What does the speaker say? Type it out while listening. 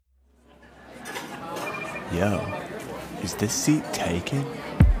Yo, is this seat taken?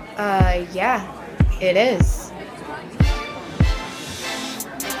 Yeah, it is.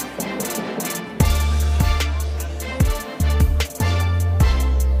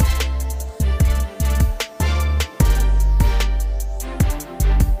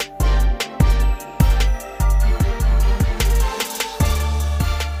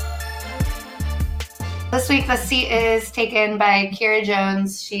 This week, the seat is taken by Kyra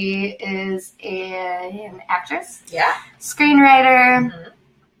Jones. She is an actress, screenwriter,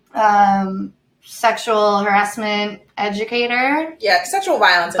 sexual harassment educator. Yeah, sexual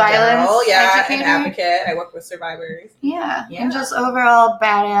violence in general. Yeah, educator. An advocate. I work with survivors. Yeah, and just overall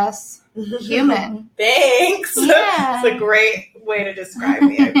badass human. Thanks. Yeah. It's a great way to describe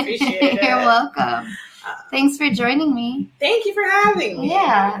me. I appreciate it. You're welcome. Thanks for joining me. Thank you for having me.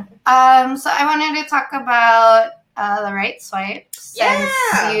 Yeah. So I wanted to talk about the right swipe since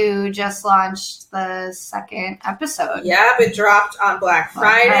you just launched the second episode. Yeah, it dropped on Black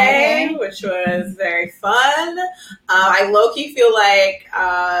Friday, which was very fun. I low-key feel like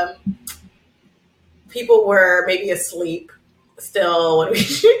people were maybe asleep still when we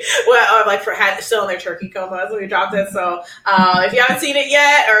still in their turkey comas when we dropped it. So if you haven't seen it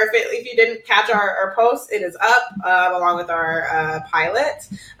yet, or if you didn't catch our post, it is up along with our pilot.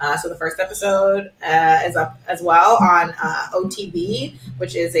 So the first episode is up as well on OTB,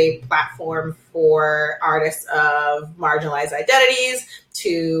 which is a platform for artists of marginalized identities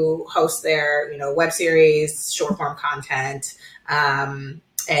to host their web series, short form content.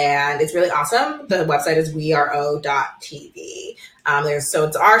 And it's really awesome. The website is wero.tv. So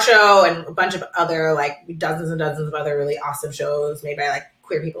it's our show and a bunch of other, dozens and dozens of other really awesome shows made by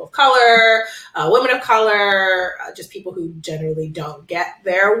queer people of color, women of color, just people who generally don't get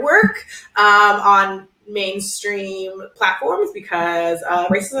their work on mainstream platforms because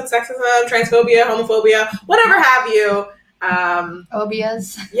racism, sexism, transphobia, homophobia, whatever have you.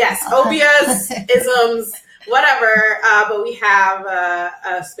 Obias. Yes, obias, isms, whatever, but we have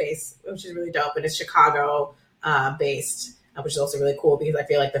a space, which is really dope, and it's Chicago based, which is also really cool because I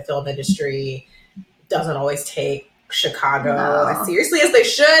feel like the film industry doesn't always take Chicago as seriously as they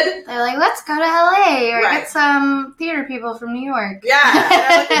should. They're like, let's go to LA or get some theater people from New York. Yeah,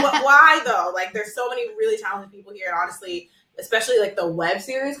 and I'm like, why though? There's so many really talented people here, and honestly, especially the web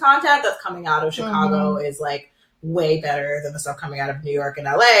series content that's coming out of Chicago is way better than the stuff coming out of New York and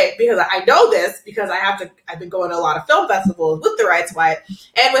LA, because I know this because I've been going to a lot of film festivals with The Right Swipe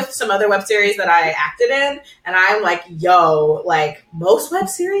and with some other web series that I acted in, and I'm like, most web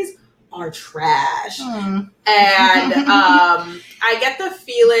series are trash. And I get the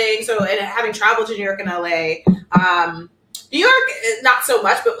feeling, and having traveled to New York and LA, New York not so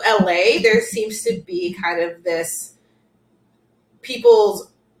much, but LA, there seems to be kind of this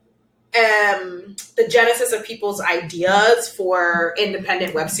the genesis of people's ideas for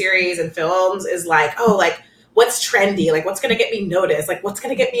independent web series and films is what's trendy? What's going to get me noticed? What's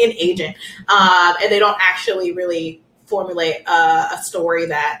going to get me an agent? And they don't actually really formulate a story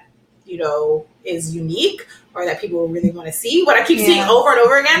that, is unique or that people really want to see. What I keep seeing over and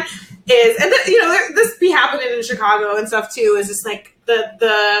over again is, and this be happening in Chicago and stuff too, is just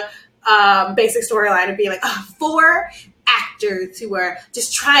the basic storyline of being four actors who are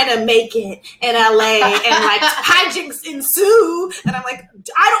just trying to make it in LA and hijinks ensue, and I'm like,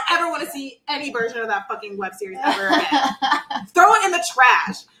 I don't ever want to see any version of that fucking web series ever again. Throw it in the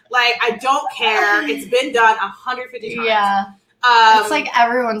trash. I don't care. It's been done 150 times. Yeah. It's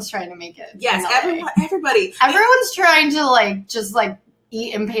everyone's trying to make it. Yes, everybody. Everyone's trying to just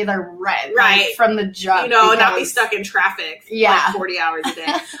eat and pay their rent, right, from the job, not be stuck in traffic, 40 hours a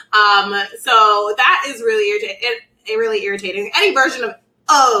day. So that is really irritating. Any version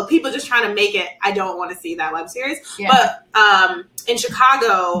of people just trying to make it, I don't want to see that web series. Yeah. But in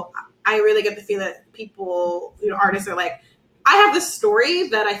Chicago, I really get the feeling that people, artists are I have this story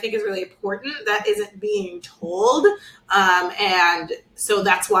that I think is really important that isn't being told. And so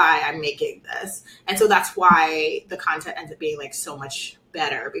that's why I'm making this. And so that's why the content ends up being so much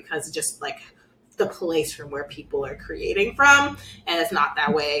better, because just the place from where people are creating from. And it's not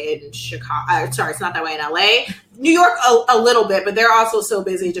that way in Chicago. It's not that way in LA. New York, a little bit, but they're also so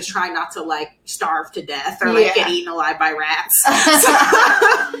busy just trying not to starve to death or get eaten alive by rats.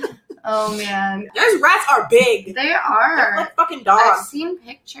 Oh man, those rats are big. They are. They're like fucking dogs. I've seen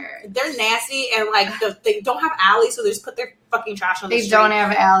pictures. They're nasty, and they don't have alleys, so they just put their fucking trash on the street. They don't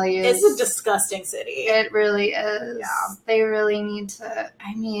have alleys. It's a disgusting city. It really is. Yeah. They really need to.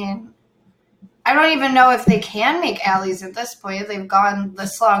 I mean, I don't even know if they can make allies at this point. They've gone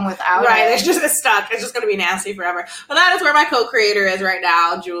this long without it. It's stuck. It's just going to be nasty forever. But that is where my co-creator is right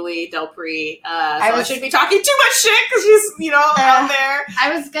now, Julie Delpree. I should be talking too much shit because she's, out there.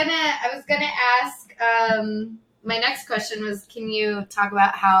 I was gonna ask. My next question was, can you talk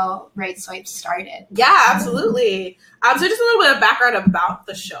about how Right Swipe started? Yeah, absolutely. So just a little bit of background about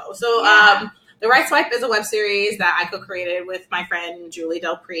the show. So, The Right Swipe is a web series that I co-created with my friend Julie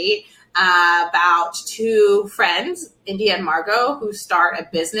Delpree about two friends, India and Margot, who start a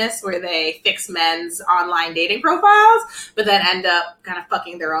business where they fix men's online dating profiles, but then end up kind of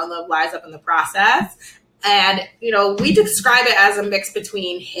fucking their own love lives up in the process. And, we describe it as a mix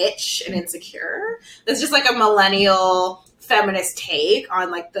between Hitch and Insecure. It's just like a millennial feminist take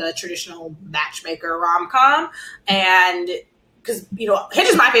on like the traditional matchmaker rom-com. And because, Hitch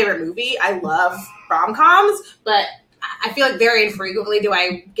is my favorite movie. I love rom-coms, but I feel like very infrequently do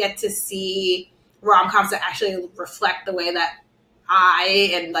I get to see rom-coms that actually reflect the way that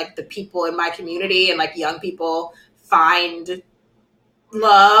I and like the people in my community and like young people find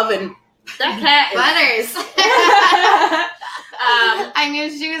love. And that cat Butters. I knew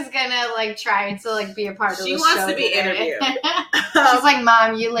she was gonna like try to like be a part of the show. She wants to be interviewed. She's like,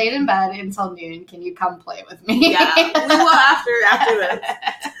 Mom, you laid in bed until noon. Can you come play with me? Yeah, we will after this.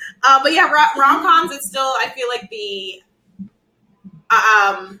 But yeah, rom-coms, it's still, I feel like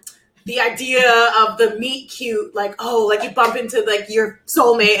the idea of the meet cute, like, like you bump into like your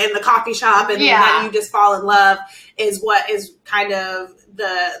soulmate in the coffee shop and then you just fall in love is what is kind of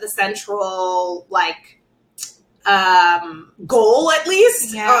the central like goal, at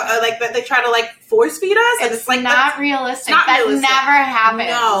least, or like that they try to like force feed us. And it's like not realistic. That never happens.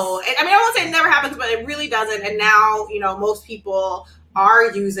 No, I mean, I won't say it never happens, but it really doesn't. And now, most people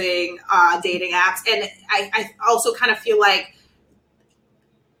are using dating apps, and I also kind of feel like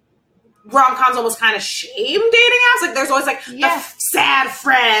rom-coms almost kind of shame dating apps. Like there's always like the sad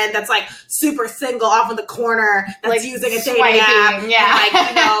friend that's like super single off in the corner that's like using a dating app. Yeah.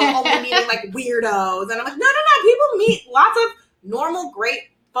 And like, only meeting like weirdos. And I'm like, no. People meet lots of normal, great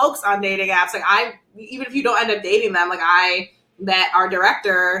folks on dating apps. Like even if you don't end up dating them, like I met our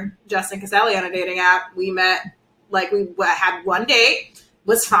director, Justin Caselli, on a dating app. We met, like we had one date,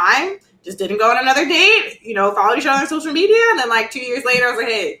 was fine. Just didn't go on another date, followed each other on social media. And then like 2 years later, I was like,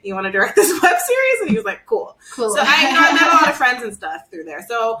 hey, you want to direct this web series? And he was like, cool. So I met a lot of friends and stuff through there.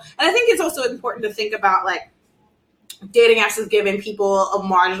 So, and I think it's also important to think about like dating apps is giving people a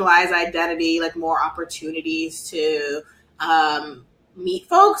marginalized identity, like more opportunities to meet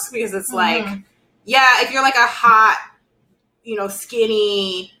folks, because it's like, if you're like a hot,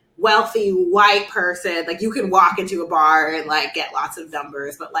 skinny, wealthy white person, like you can walk into a bar and like get lots of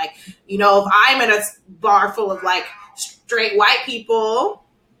numbers, but like if I'm in a bar full of like straight white people,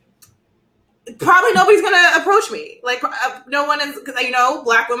 probably nobody's gonna approach me. Like no one is, because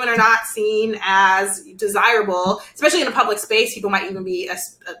Black women are not seen as desirable, especially in a public space. People might even be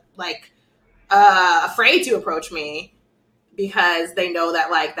afraid to approach me because they know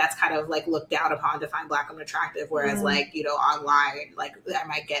that like that's kind of like looked down upon to find Black women attractive, whereas like online, like I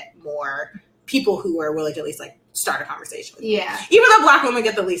might get more people who are willing to at least like start a conversation with me. Even though Black women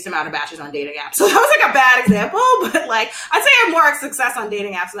get the least amount of matches on dating apps, so that was like a bad example, but like I'd say I have more success on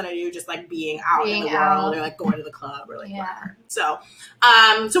dating apps than I do just like being out in the world or like going to the club or like whatever. So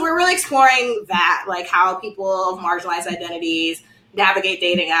so we're really exploring that, like how people of marginalized identities navigate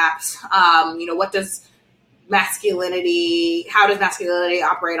dating apps. What does masculinity, how does masculinity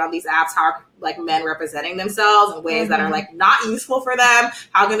operate on these apps? How are like men representing themselves in ways that are like not useful for them?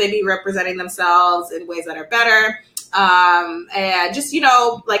 How can they be representing themselves in ways that are better? And just,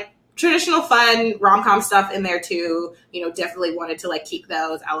 like traditional fun rom-com stuff in there too. Definitely wanted to like keep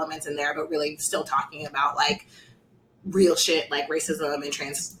those elements in there, but really still talking about like real shit like racism and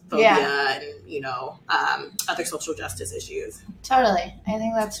transphobia and other social justice issues. Totally, I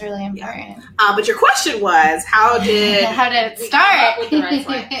think that's really important. But your question was, how did it start? With the Right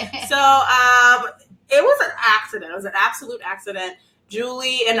Swipe? So it was an accident. It was an absolute accident.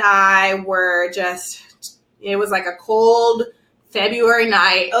 Julie and I were it was like a cold February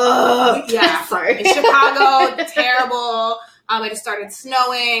night. Sorry. In Chicago, terrible. It just started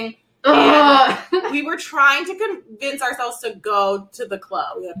snowing. And we were trying to convince ourselves to go to the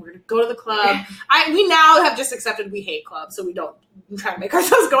club. We're going to go to the club. We now have just accepted we hate clubs, so we don't try to make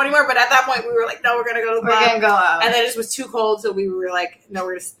ourselves go anymore. But at that point, we were like, no, we're going to go to the club. We're going to go out. And then it just was too cold, so we were like, no,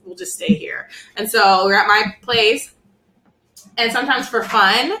 we'll just stay here. And so we're at my place. And sometimes for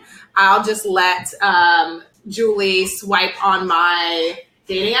fun, I'll just let Julie swipe on my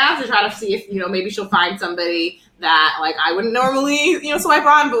dating app to try to see if, maybe she'll find somebody that like I wouldn't normally, swipe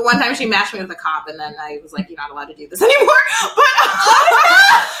on. But one time she matched me with a cop, and then I was like, "You're not allowed to do this anymore." But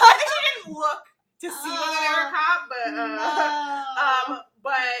I think she didn't look to see whether they were a cop,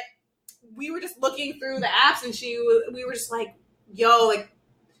 but we were just looking through the apps, and we were just like, "Yo, like."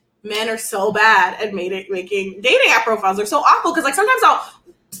 Men are so bad at making dating app profiles. They're so awful because, like, sometimes I'll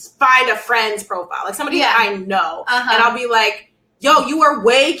find a friend's profile, like somebody that I know, and I'll be like, "Yo, you are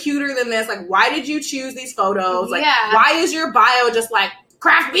way cuter than this. Like, why did you choose these photos? Like, why is your bio just like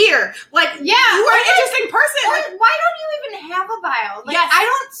craft beer? Like, you are an interesting person. Like, why don't you even have a bio? Like, I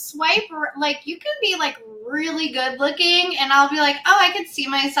don't swipe. Like, you can be like really good looking, and I'll be like, oh, I could see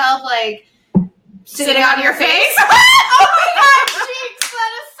myself like sitting on your face. Oh my god, cheeks!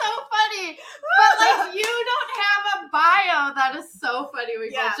 That is so funny. But like, you don't have a bio. That is so funny.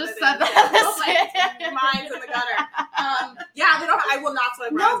 We both just said that. Mine's in the gutter. I will not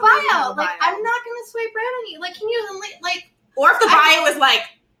swipe right. No bio. Like, I'm not gonna swipe right on you. Like, can you like? Or if the bio is like,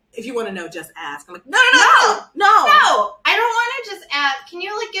 if you want to know, just ask. I'm like, no. I don't want to just ask. Can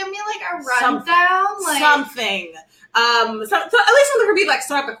you like give me like a rundown? Something. So at least something for me to like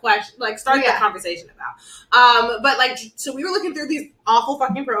start the question, like start the conversation about. But like, so we were looking through these awful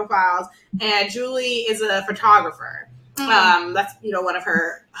fucking profiles, and Julie is a photographer. That's one of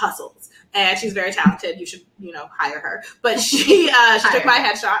her hustles, and she's very talented. You should hire her. But she took my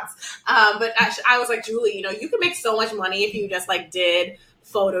headshots. But I was like, Julie, you can make so much money if you just like did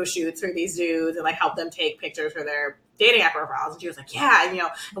photo shoots for these dudes and like help them take pictures for their dating app profiles. And she was like, yeah, and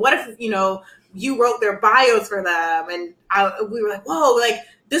what if you wrote their bios for them? And we were like, whoa, like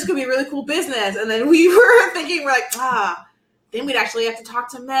this could be a really cool business. And then we were thinking, we're like, then we'd actually have to talk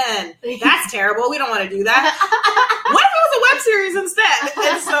to men. That's terrible. We don't want to do that. What if it was a web series instead?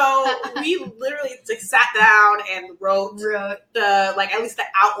 And so we literally like sat down and wrote the like at least the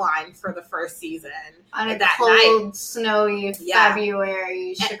outline for the first season on a that cold, night. Snowy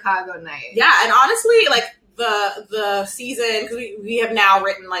February Chicago night. Yeah, and honestly, like the season, because we have now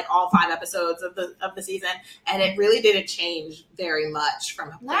written like all 5 episodes of the season, and it really didn't change very much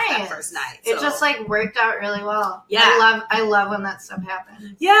from that first night. So. It just like worked out really well. Yeah, I love when that stuff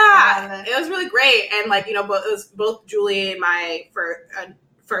happens. Yeah, it was really great, and like it was both Julie and my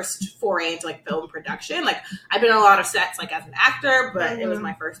first foray into like film production. Like I've been on a lot of sets like as an actor, but it was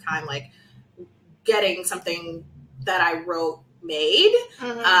my first time like getting something that I wrote made.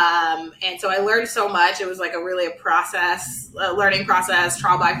 And so I learned so much. It was like a learning process,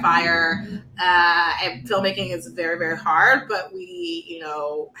 trial by fire. And filmmaking is very, very hard, but we,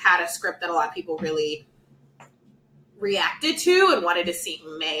 had a script that a lot of people really reacted to and wanted to see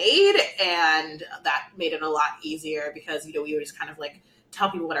made. And that made it a lot easier because, we would just kind of like tell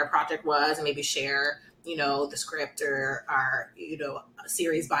people what our project was and maybe share the script or our,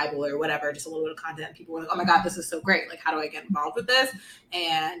 series Bible or whatever, just a little bit of content. People were like, oh my God, this is so great. Like, how do I get involved with this?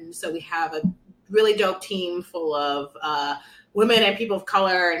 And so we have a really dope team full of women and people of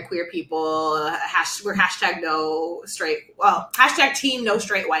color and queer people. We're hashtag team no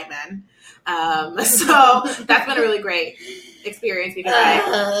straight white men. So that's been a really great experience because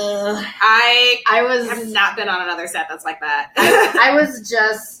I have not been on another set that's like that. I was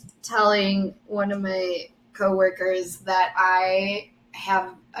just telling one of my coworkers that I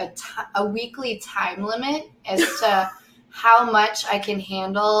have a weekly time limit as to how much I can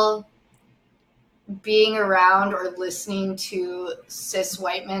handle being around or listening to cis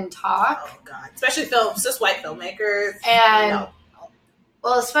white men talk. Oh God, especially cis white filmmakers. And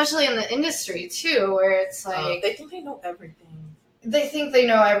well, especially in the industry too, where it's like they think they know everything. They think they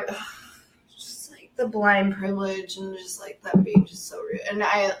know everything. Just like the blind privilege and just like that being just so rude. And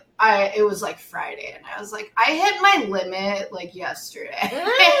it was like Friday, and I was like, I hit my limit like yesterday.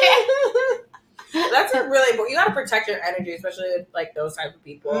 That's you gotta protect your energy, especially with like those type of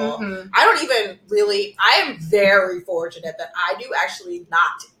people. I am very fortunate that I do actually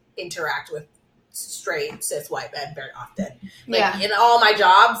not interact with straight cis white men very often. Like in all my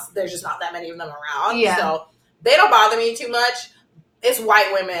jobs, there's just not that many of them around. Yeah. So they don't bother me too much. It's white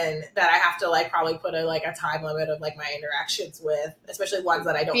women that I have to like probably put a time limit of like my interactions with, especially ones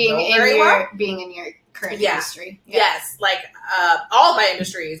that I don't know very well. Being in your current industry. Yeah. Yes. Like all of my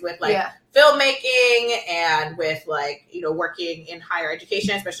industries with like filmmaking and with like, working in higher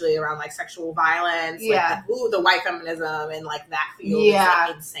education, especially around like sexual violence. Yeah. Like, the white feminism and like that field is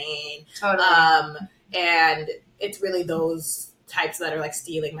like insane. Totally. And it's really those types that are like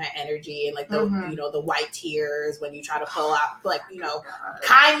stealing my energy and like the the white tears when you try to pull out like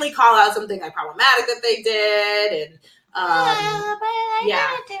kindly call out something like problematic that they did, and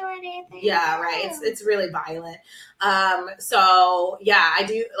Yeah, right. It's really violent. So yeah, I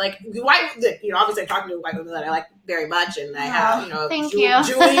do like white. Obviously, I'm talking to white women that I like very much, and I have Julie,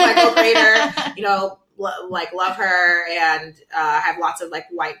 my co-creator. Love her, and I have lots of like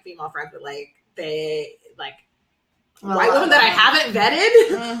white female friends, but like they like. White women that I haven't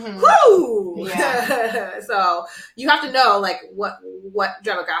vetted. Whoo! Yeah. So you have to know like what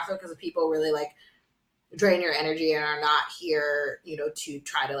demographic of people really like drain your energy and are not here, to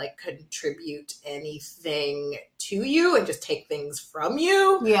try to like contribute anything to you and just take things from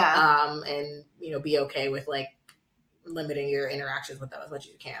you. Yeah. And be okay with like limiting your interactions with them as much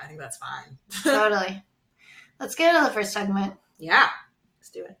as you can. I think that's fine. Totally. Let's get into the first segment. Yeah.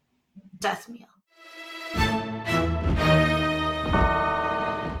 Let's do it. Death meal.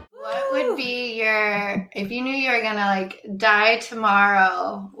 What would be if you knew you were gonna like die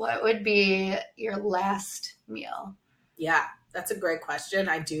tomorrow, what would be your last meal? Yeah, that's a great question.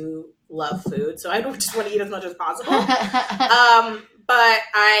 I do love food, so I just want to eat as much as possible. But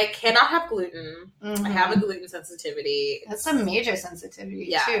I cannot have gluten. Mm-hmm. I have a gluten sensitivity. That's a major sensitivity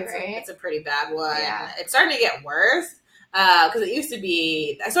too, right? It's a pretty bad one. Yeah. It's starting to get worse because it used to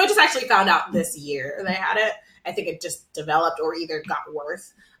be. So I just actually found out this year that I had it. I think it just developed or either got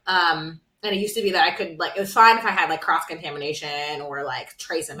worse. And it used to be that I could like, it was fine if I had like cross contamination or like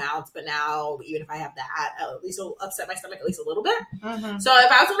trace amounts, but now even if I have that, at least it'll upset my stomach at least a little bit. Mm-hmm. So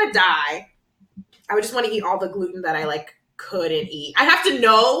if I was going to die, I would just want to eat all the gluten that I like couldn't eat. I have to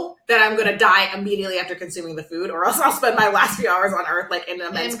know that I'm going to die immediately after consuming the food, or else I'll spend my last few hours on earth like in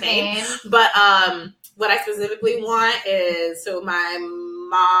immense pain. But what I specifically want is, so my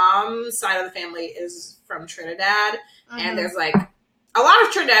mom's side of the family is from Trinidad, and there's like a lot of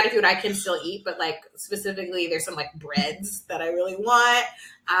Trinidadian food I can still eat, but like specifically there's some like breads that I really want.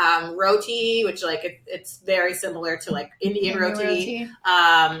 Roti, which like it's very similar to like Indian roti.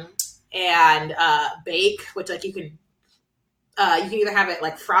 And bake, which like you can either have it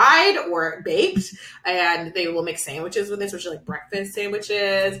like fried or baked, and they will make sandwiches with this, which are like breakfast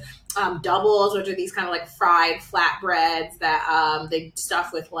sandwiches. Doubles, which are these kind of like fried flat breads that they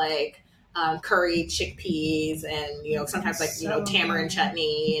stuff with like curried chickpeas and sometimes like tamarind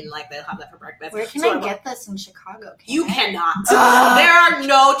chutney, and like they'll have that for breakfast. Where can I get this in Chicago? You cannot. There are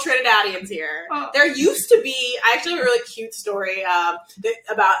no Trinidadians here. There used to be. I actually have a really cute story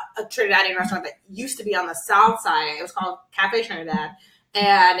about a Trinidadian restaurant that used to be on the south side. It was called Cafe Trinidad,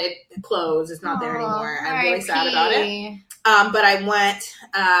 and it closed. It's not there anymore. I'm really sad about it. But I went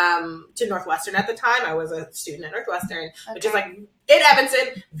to Northwestern at the time. I was a student at Northwestern, which is like in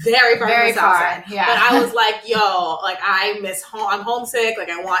Evanston, very far from the south side. Yeah. But I was like, like I miss home. I'm homesick. Like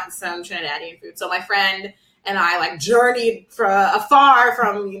I want some Trinidadian food. So my friend and I like journeyed afar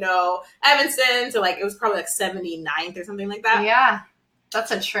from, Evanston to like, it was probably like 79th or something like that. Yeah.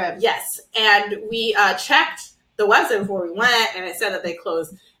 That's a trip. Yes. And we checked the website before we went, and it said that they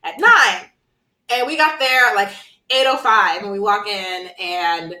closed at 9. And we got there at like 8:05, and we walk in,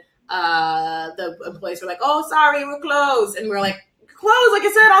 and the employees were like, "Oh, sorry, we're closed." And we were like, "Closed? Like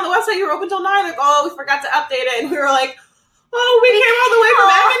I said on the website, you were open till 9." Like, "Oh, we forgot to update it." And we were like, "Oh, we came all the way from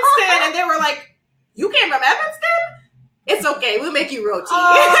Evanston." And they were like, "You came from Evanston? It's okay, we'll make you roti."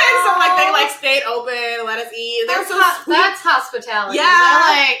 And so like they like stayed open and let us eat. They're so sweet. That's hospitality. Yeah.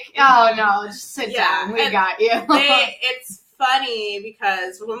 They're like, "Oh no, just sit down. We got you." It's funny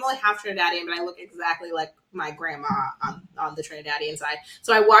because I'm only half Trinidadian, but I look exactly like my grandma on the Trinidadian side.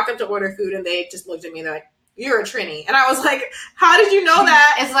 So I walked up to order food, and they just looked at me and they're like, "You're a Trini." And I was like, "How did you know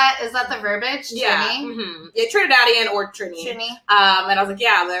that?" Is that the verbiage? Yeah. Trini? Mm-hmm. Yeah, Trinidadian or Trini. Trini. And I was like,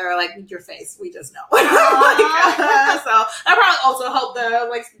 "Yeah." They were like, "Your face, we just know." So that probably also helped them.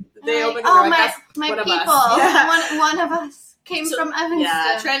 Like they opened. Oh, like, my one people. Of us. Yeah. One of us came from Evanston.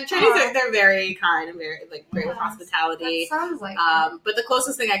 Yeah, Trinis they're very kind and very like great with hospitality. That sounds like but the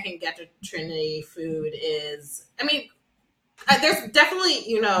closest thing I can get to Trinity food is, I mean, there's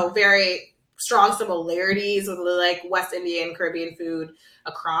definitely very strong similarities with like West Indian, Caribbean food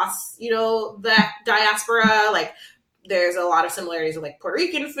across that diaspora. Like there's a lot of similarities with like Puerto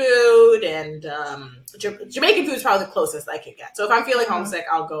Rican food, and Jamaican food is probably the closest I can get. So if I'm feeling homesick,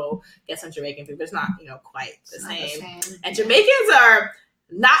 I'll go get some Jamaican food, but it's not quite the same. And Jamaicans are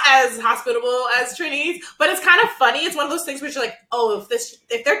not as hospitable as Trinis, but it's kind of funny. It's one of those things where you're like, oh,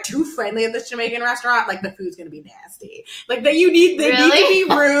 if they're too friendly at this Jamaican restaurant, like the food's gonna be nasty. Like they need to be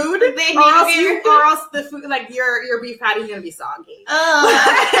rude, or else the food, like your beef patty's gonna be soggy. Oh,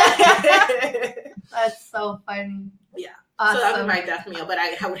 that's so funny. Yeah. Awesome. So that was my death meal, but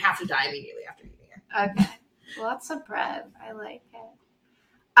I would have to die immediately after eating it. Okay. Lots of bread. I like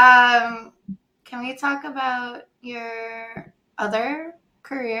it. can we talk about your other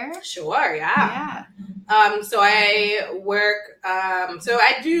career? Sure, yeah. So I work, so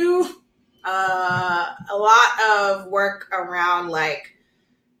I do a lot of work around like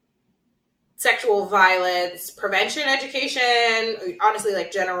sexual violence prevention education, honestly,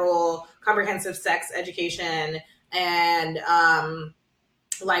 like general comprehensive sex education, and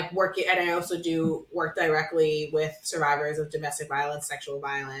like working, and I also do work directly with survivors of domestic violence, sexual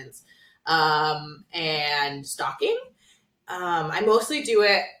violence, and stalking. I mostly do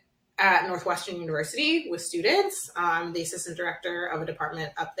it at Northwestern University with students. I'm the assistant director of a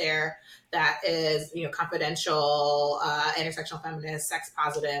department up there that is, confidential, intersectional feminist, sex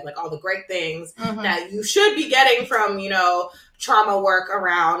positive, like all the great things that you should be getting from, trauma work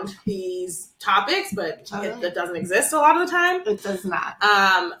around these topics, but it doesn't exist a lot of the time. It does not.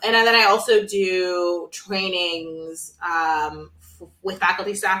 And then I also do trainings with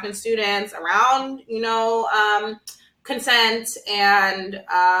faculty, staff, and students around, consent and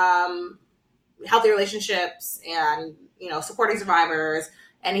healthy relationships and, supporting survivors,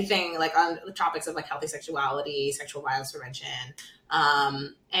 anything like on the topics of like healthy sexuality, sexual violence prevention.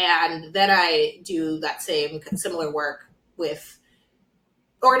 And then I do that similar work with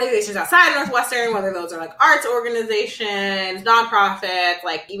organizations outside of Northwestern, whether those are like arts organizations, nonprofits,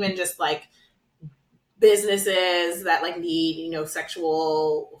 like even just like businesses that like need,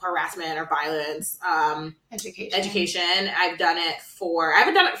 sexual harassment or violence education. I haven't done it for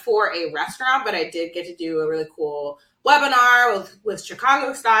a restaurant, but I did get to do a really cool webinar with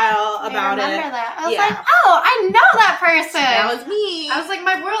Chicago Style about it. I remember that. I was like, oh, I know that person. That was me. I was like,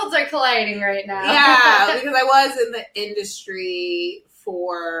 my worlds are colliding right now. Yeah, because I was in the industry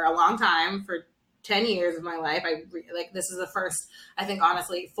for a long time, for 10 years of my life. This is the first, I think,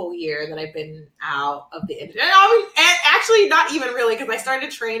 honestly, full year that I've been out of the industry. And actually, not even really, because I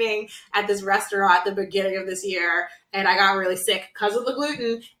started training at this restaurant at the beginning of this year, and I got really sick because of the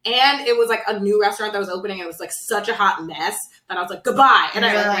gluten. And it was like a new restaurant that was opening. And it was like such a hot mess that I was like, goodbye. And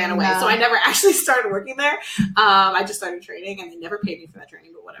I ran away. So I never actually started working there. I just started training, and they never paid me for that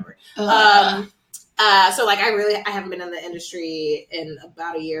training, but whatever. So like I haven't been in the industry in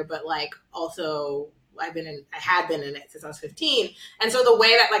about a year, but like also I had been in it since I was 15. And so the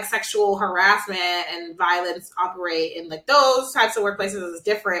way that like sexual harassment and violence operate in like those types of workplaces is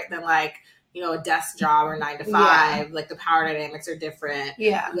different than like, a desk job or 9 to 5. Yeah. Like the power dynamics are different.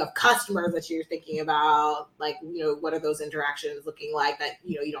 Yeah. You have customers that you're thinking about, like, what are those interactions looking like that,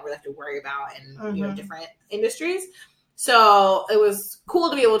 you don't really have to worry about in, different industries. So it was cool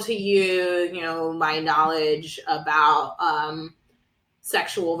to be able to use, my knowledge about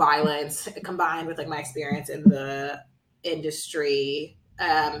sexual violence combined with like my experience in the industry.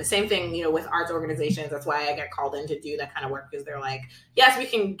 Same thing, with arts organizations. That's why I get called in to do that kind of work, because they're like, yes, we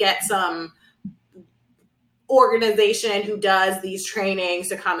can get some organization who does these trainings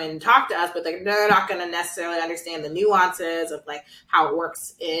to come and talk to us, but they're not going to necessarily understand the nuances of like how it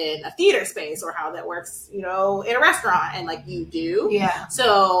works in a theater space or how that works, in a restaurant, and like you do. Yeah.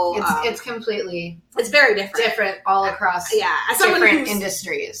 So it's very different all across as different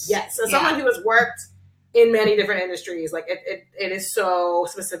industries. Yes. So someone who has worked in many different industries, like it is so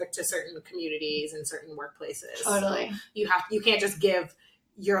specific to certain communities and certain workplaces. Totally. So you can't just give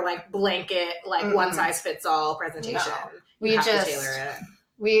your like blanket, like one size fits all presentation. No. We have to tailor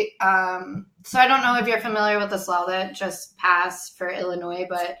it. So I don't know if you're familiar with this law that just passed for Illinois,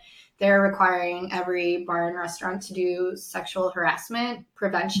 but they're requiring every bar and restaurant to do sexual harassment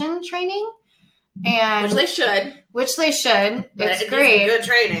prevention training. And which they should. It's great. Good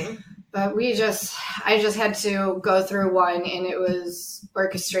training. But I just had to go through one, and it was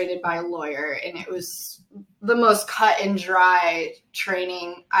orchestrated by a lawyer, and it was the most cut and dry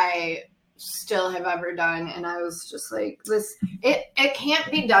training I still have ever done. And I was just like, it can't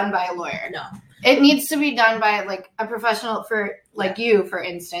be done by a lawyer. No. It needs to be done by like a professional, for like you, for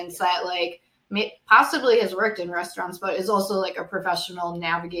instance, that like possibly has worked in restaurants, but is also like a professional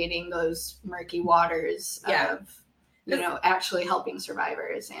navigating those murky waters of, actually helping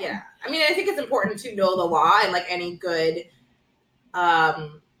survivors. And, I mean, I think it's important to know the law, and like any good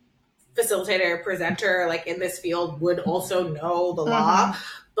facilitator, presenter, like in this field would also know the law.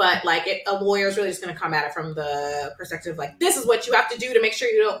 But like a lawyer is really just going to come at it from the perspective like, this is what you have to do to make sure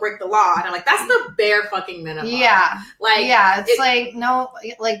you don't break the law. And I'm like, that's the bare fucking minimum. Yeah. Like, it's like, no,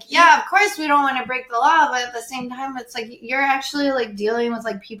 like, of course we don't want to break the law, but at the same time, it's like, you're actually like dealing with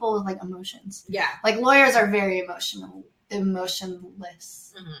like people with like emotions. Yeah. Like lawyers are very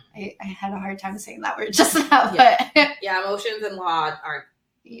emotionless. I had a hard time saying that word just now. But emotions and law aren't,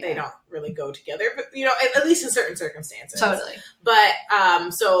 they don't really go together, but at least in certain circumstances. Totally. But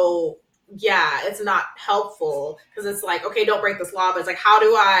so it's not helpful because it's like, okay, don't break this law, but it's like, how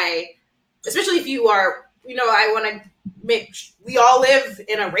do I, especially if you are, I want to we all live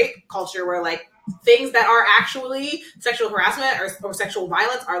in a rape culture where like things that are actually sexual harassment or sexual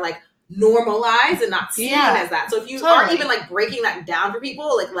violence are like normalized and not seen as that. So if you aren't even like breaking that down for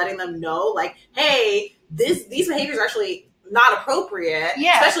people, like letting them know like, hey, these behaviors are actually not appropriate,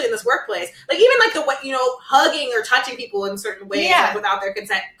 especially in this workplace. Like even like the way, hugging or touching people in certain ways like, without their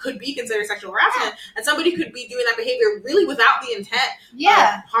consent could be considered sexual harassment, and somebody could be doing that behavior really without the intent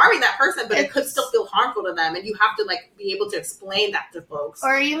of harming that person, but it could still feel harmful to them, and you have to like be able to explain that to folks.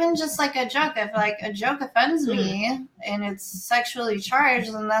 Or even just like a joke. If like a joke offends me and it's sexually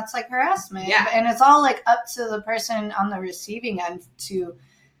charged, then that's like harassment. Yeah. And it's all like up to the person on the receiving end to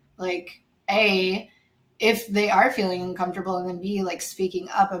like if they are feeling uncomfortable, and then B, like speaking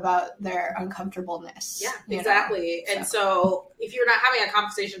up about their uncomfortableness. Yeah, exactly. And so if you're not having a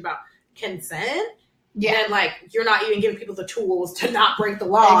conversation about consent, then like you're not even giving people the tools to not break the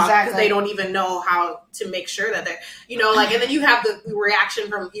law because they don't even know how to make sure that they're, like, and then you have the reaction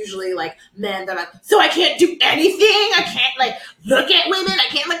from usually like men that are like, so I can't do anything. I can't like look at women. I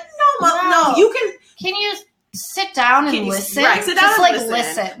can't like, no, you can. Can you sit down and listen? Right, sit down and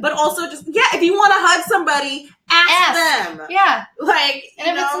listen. But also just, if you want to hug somebody, ask them. Yeah. Like,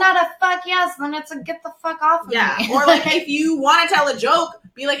 and if it's not a fuck yes, then it's a get the fuck off of me. Or like, if you want to tell a joke,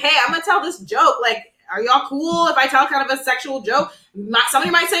 be like, hey, I'm going to tell this joke. Like, are y'all cool if I tell kind of a sexual joke?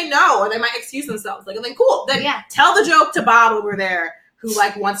 Somebody might say no, or they might excuse themselves. Like, and then cool. Then tell the joke to Bob over there who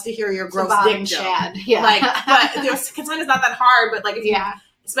like wants to hear your gross dick joke. Chad. Like, but consent is not that hard, but like if you,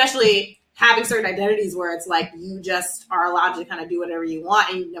 especially having certain identities where it's like you just are allowed to kind of do whatever you want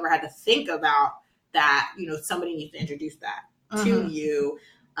and you've never had to think about that, somebody needs to introduce that to you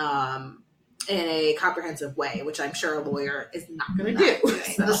in a comprehensive way, which I'm sure a lawyer is not going to do.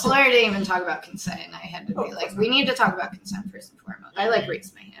 So. This lawyer didn't even talk about consent, and I had to be like, we need to talk about consent first and foremost. I like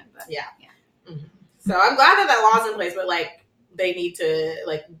raised my hand, but Mm-hmm. So I'm glad that law's in place, but like they need to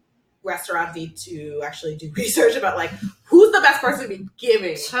like restaurants need to actually do research about like who's the best person to be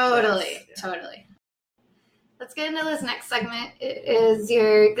giving. Totally. Let's get into this next segment. It is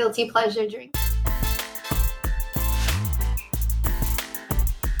your guilty pleasure drink.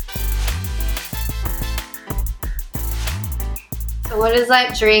 So what is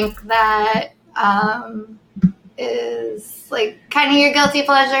that drink that is like kind of your guilty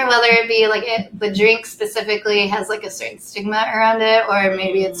pleasure, whether it be like the drink specifically has like a certain stigma around it, or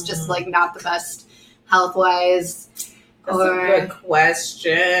maybe it's just like not the best health wise? That's a good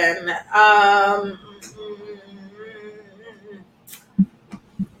question.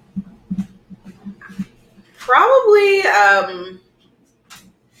 Probably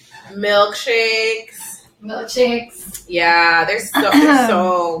milkshakes. Yeah, they're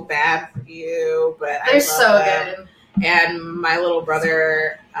so bad for you, but they're so good. And my little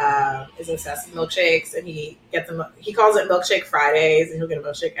brother is obsessed with milkshakes, and he gets them. He calls it Milkshake Fridays, and he'll get a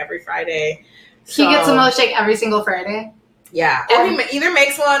milkshake every Friday. So, he gets a milkshake every single Friday? Yeah. Or he either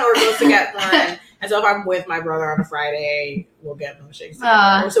makes one or goes to get one. And so if I'm with my brother on a Friday, we'll get milkshakes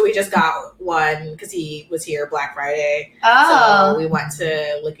together. So we just got one because he was here Black Friday. So we went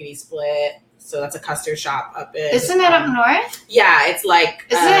to Lickety Split. So that's a custard shop up in... Isn't it up north? Yeah, it's like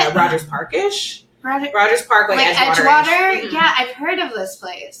Rogers Park-ish. Rogers Park, like Edgewater? Mm-hmm. Yeah, I've heard of this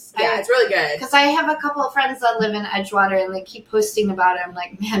place. Yeah, it's really good. Because I have a couple of friends that live in Edgewater, and they keep posting about it. I'm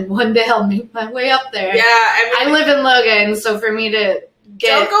like, man, one day I'll make my way up there. Yeah, I live in Logan, so for me to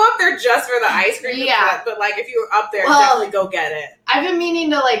don't go up there just for the ice cream. Yeah, but like if you're up there, definitely go get it. I've been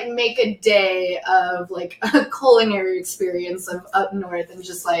meaning to like make a day of like a culinary experience of up north and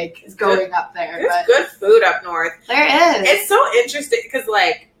just like going up there. There's good food up north. There is. It's so interesting because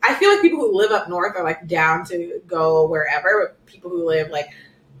like I feel like people who live up north are like down to go wherever, but people who live like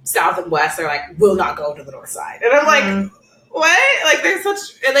south and west are like will not go to the north side. And I'm like, what? Like they're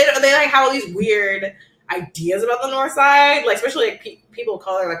such, and they like have all these weird ideas about the north side, like especially like people of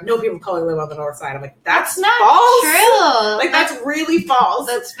color, like no people of color live on the north side. I'm like, that's not false. True. Like that's really false.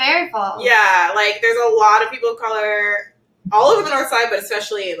 That's very false. Yeah, like there's a lot of people of color all over the north side, but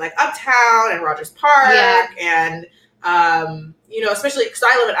especially in like Uptown and Rogers Park, and especially because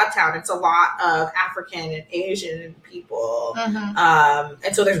I live in Uptown, it's a lot of African and Asian people,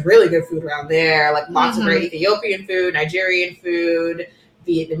 and so there's really good food around there, like lots of great Ethiopian food, Nigerian food,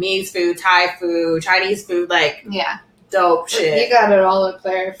 Vietnamese food, Thai food, Chinese food, like dope shit. You got it all up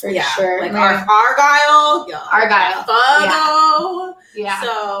there for sure. Like Argyle, Argyle. Yeah.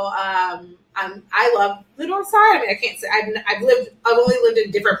 So I love the north side. I mean, I can't say I've only lived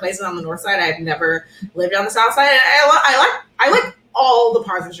in different places on the north side. I've never lived on the south side. And I like all the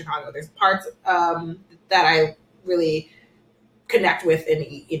parts of Chicago. There's parts that I really connect with in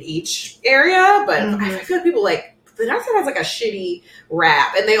each area, but I feel like people like the north side has like a shitty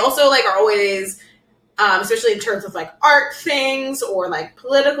rap, and they also like are always especially in terms of like art things or like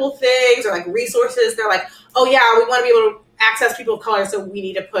political things or like resources, they're like, oh yeah, we want to be able to access people of color, so we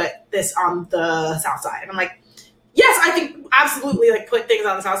need to put this on the south side. And I'm like, yes, I think absolutely like put things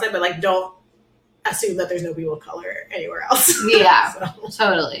on the south side, but like don't assume that there's no people of color anywhere else. Yeah,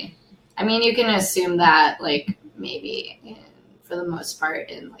 totally. I mean, you can assume that like maybe for the most part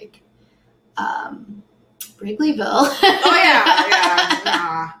in like Wrigleyville. Oh yeah,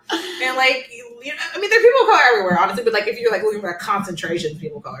 nah. And like, you know, I mean, there are people of color everywhere, honestly. But like, if you're like looking for a concentration,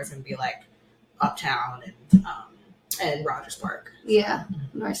 people of color is going to be like Uptown and Rogers Park. Yeah,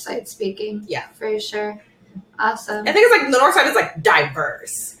 North Side speaking. Yeah, for sure. Awesome. I think it's like the North Side is like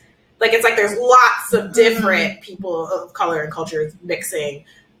diverse. Like it's like there's lots of different people of color and cultures mixing.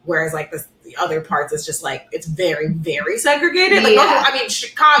 Whereas like the other parts is just like it's very, very segregated. Like I mean,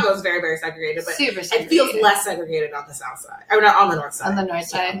 Chicago is very, very segregated, but super segregated. It feels less segregated on the south side. I mean, not on the north side. On the north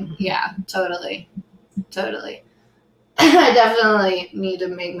side, yeah, totally. I definitely need to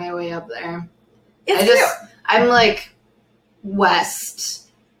make my way up there. I'm like west,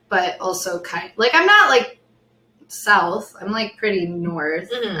 but also kind like I'm not like south. I'm like pretty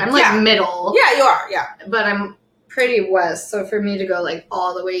north. I'm like middle. Yeah, you are. Yeah, but I'm pretty west, so for me to go like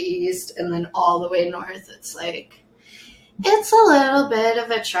all the way east and then all the way north, it's like it's a little bit of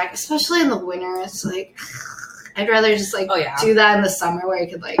a trek, especially in the winter. It's like I'd rather just like do that in the summer where I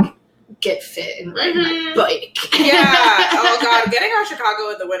could like get fit and ride my bike. Oh god, getting out of Chicago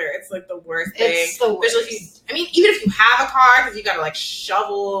in the winter, it's like the worst thing. It's the worst. Especially if you, I mean, even if you have a car, because you gotta like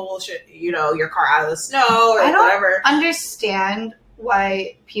shovel shit, you know, your car out of the snow or whatever. I don't understand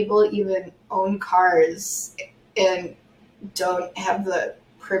why people even own cars and don't have the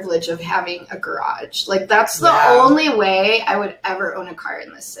privilege of having a garage. Like that's the only way I would ever own a car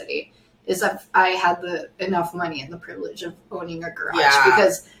in this city is if I had enough money and the privilege of owning a garage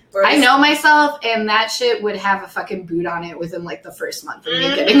because I know myself and that shit would have a fucking boot on it within like the first month of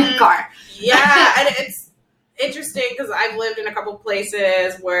me getting a car. Yeah, and it's interesting because I've lived in a couple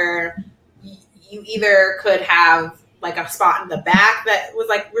places where you either could have like a spot in the back that was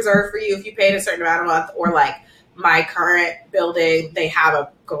like reserved for you if you paid a certain amount a month, or like my current building, they have a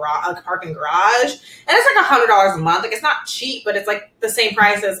garage, a parking garage, and it's like $100 a month. Like it's not cheap, but it's like the same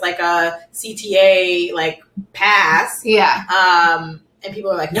price as like a CTA like pass. Yeah. And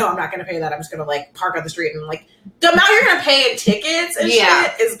people are like, no, I'm not going to pay that. I'm just going to like park on the street. And like the amount you're going to pay in tickets and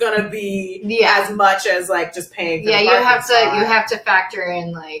shit is going to be as much as like just paying. For the you have to factor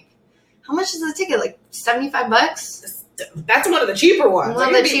in like how much is the ticket? Like $75. That's one of the cheaper ones.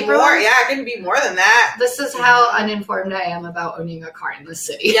 One of the cheaper ones? Yeah, it can be more than that. This is how uninformed I am about owning a car in the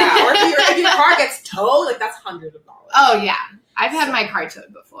city. Yeah, or if your car gets towed, like that's hundreds of dollars. Oh yeah, I've had my car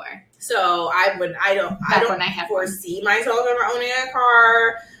towed before. So I don't foresee myself ever owning a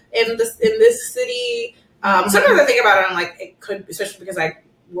car in this city. Sometimes I think about it and like it could, especially because I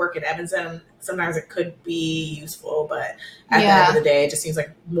work in Evanston. Sometimes it could be useful, but at the end of the day, it just seems like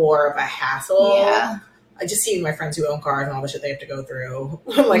more of a hassle. Yeah. I just see my friends who own cars and all the shit they have to go through.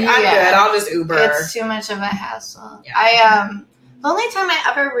 I'm like, I'm good. I'll just Uber. It's too much of a hassle. Yeah. The only time I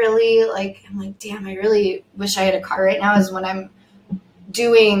ever really like, I'm like, damn, I really wish I had a car right now is when I'm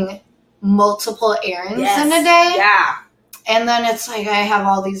doing multiple errands in a day. Yeah. And then it's like I have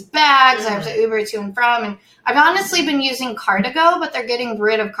all these bags I have to Uber to and from. And I've honestly been using Car2Go, but they're getting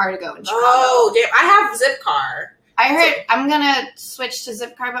rid of Car2Go in Chicago. Oh, damn. I have Zipcar. I heard I'm going to switch to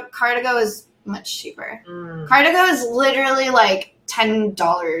Zipcar, but Car2Go is much cheaper. Car2Go is literally like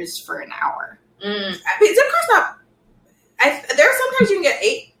 $10 for an hour. I mean, Zipcar's not. There are sometimes you can get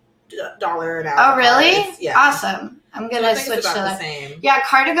 $8 an hour. Oh, really? Yeah. Awesome. I'm gonna switch to that. Same. Yeah,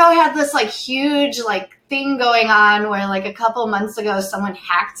 Car2Go had this like huge like thing going on where like a couple months ago someone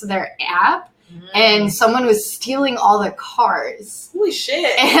hacked their app and someone was stealing all the cars. Holy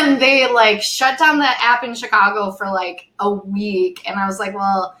shit. And they like shut down the app in Chicago for like a week. And I was like,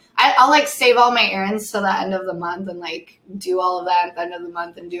 well, I'll like save all my errands to the end of the month and like do all of that at the end of the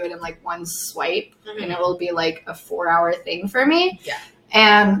month and do it in like one swipe. And it will be like a 4-hour thing for me. Yeah.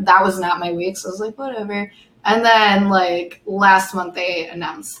 And that was not my week. So I was like, whatever. And then, like, last month they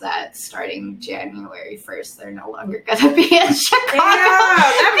announced that starting January 1st, they're no longer going to be in Chicago. Yeah,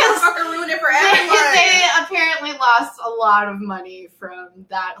 that motherfucker ruined it for everyone. They apparently lost a lot of money from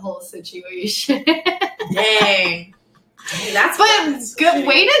that whole situation. Dang. Good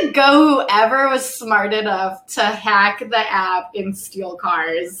way to go, whoever was smart enough to hack the app and steal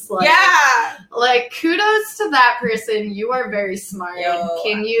cars. Like, kudos to that person. You are very smart.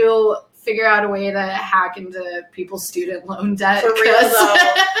 Can you figure out a way to hack into people's student loan debt? For real, though.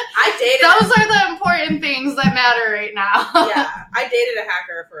 I dated... Those are the important things that matter right now. Yeah, I dated a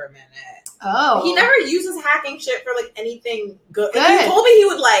hacker for a minute. Oh. He never uses hacking shit for, like, anything good. Like, he told me he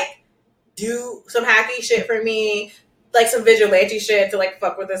would, like, do some hacking shit for me, like some vigilante shit to like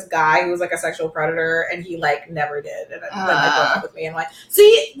fuck with this guy who was like a sexual predator, and he like never did, and then like broke up with me. And like,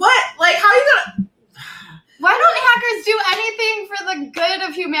 see what? Like, how are you gonna? Why don't hackers do anything for the good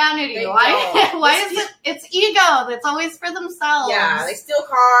of humanity? Why is it? It's ego. It's always for themselves. Yeah, they steal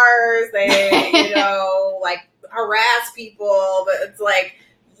cars. They like harass people, but it's like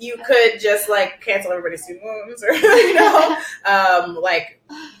you could just like cancel everybody's student loans, or like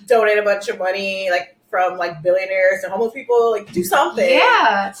donate a bunch of money, like. From like billionaires to homeless people, like do something.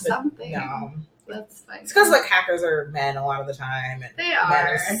 Yeah, but something. No, that's fine. It's because like hackers are men a lot of the time, and they are. Men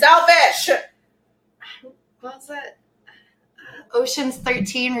are selfish. What was that? Ocean's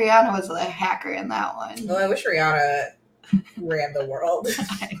 13. Rihanna was a hacker in that one. Well, I wish Rihanna ran the world.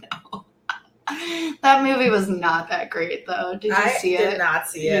 I know. That movie was not that great, though. Did you see it? I did not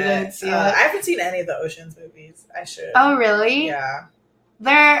see it. You didn't see it? I haven't seen any of the Ocean's movies. I should. Oh, really? Yeah.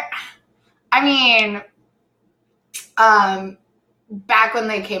 I mean, back when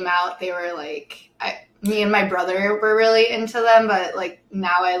they came out, they were like, me and my brother were really into them, but like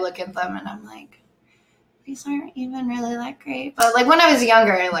now I look at them and I'm like, these aren't even really that great. But like when I was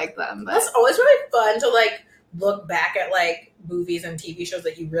younger, I liked them. But it's always really fun to like look back at like movies and TV shows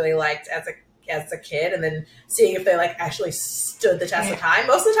that you really liked as a kid, and then seeing if they like actually stood the test of time.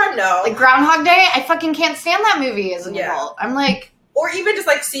 Most of the time, no. Like Groundhog Day, I fucking can't stand that movie as an adult. I'm like. Or even just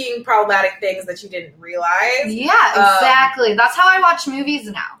like seeing problematic things that you didn't realize. Yeah, exactly. That's how I watch movies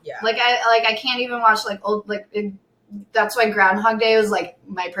now. Yeah. Like I can't even watch like old that's why Groundhog Day was like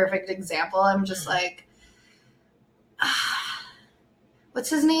my perfect example. I'm just like, what's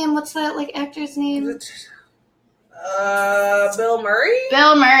his name? What's that like actor's name? Bill Murray?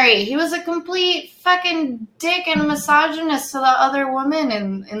 Bill Murray. He was a complete fucking dick and a misogynist to the other woman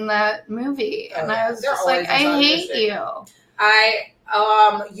in that movie. And I was just like, I hate you. I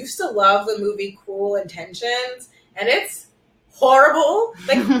used to love the movie Cruel Intentions, and it's horrible.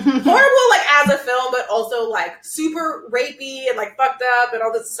 Like, horrible, like, as a film, but also, like, super rapey and, like, fucked up and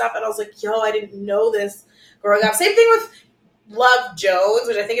all this stuff. And I was like, yo, I didn't know this growing up. Same thing with Love Jones,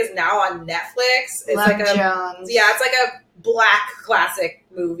 which I think is now on Netflix. It's Love Jones. Yeah, it's like a black classic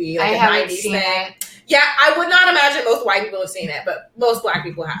movie, like I a haven't 90s seen thing. it. Yeah, I would not imagine most white people have seen it, but most black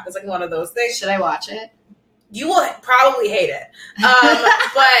people have. It's like one of those things. Should I watch it? You will probably hate it.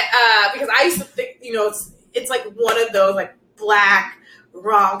 But because I used to think, it's like one of those like black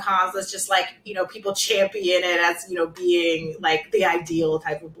rom-coms that's just like, people champion it as, being like the ideal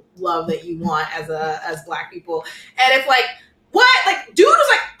type of love that you want as black people. And it's like, what? Like, dude was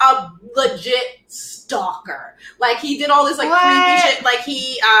like a legit stalker. Like, he did all this like creepy shit. Like,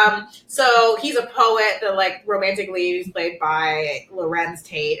 so he's a poet. The like romantic lead is played by Lorenz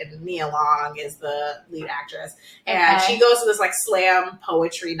Tate, and Nia Long is the lead actress. And she goes to this like slam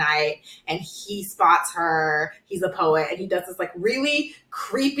poetry night, and he spots her. He's a poet, and he does this like really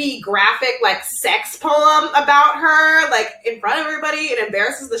creepy, graphic like sex poem about her, like in front of everybody, and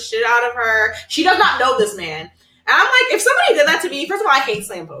embarrasses the shit out of her. She does not know this man. And I'm like, if somebody did that to me, first of all, I hate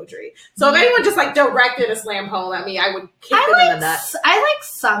slam poetry. So if anyone just like directed a slam poem at me, I would kick them in the nuts. I like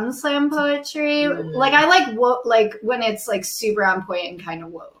some slam poetry. Like I like when it's like super on point and kind of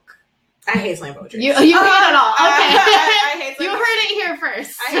woke. I hate slam poetry. You hate it all. Okay. I hate slam You heard it here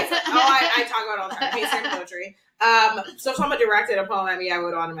first. I talk about it all the time. I hate slam poetry. So if someone directed a poem at me, I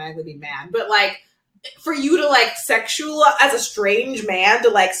would automatically be mad. But like, for you to like as a strange man to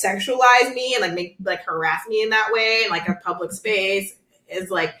like sexualize me and like make like harass me in that way in like a public space is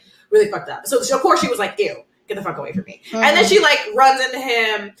like really fucked up. So of course she was like, ew, get the fuck away from me. And then she like runs into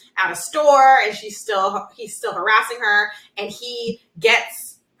him at a store, and he's still harassing her, and he gets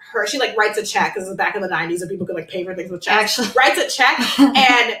her, she like writes a check, because this is back in the 90s and people could like pay for things with checks. Actually. Writes a check,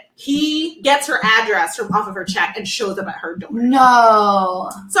 and he gets her address from off of her check and shows up at her door. No.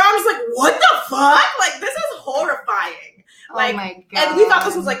 So I'm just like, what the fuck? Like, this is horrifying. Like, oh my God. And we thought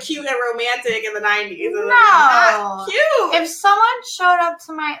this was like cute and romantic in the 90s. No. Not cute. If someone showed up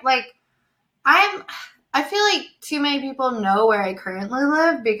to my, like, I feel like too many people know where I currently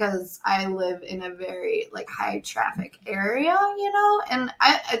live, because I live in a very like high traffic area, and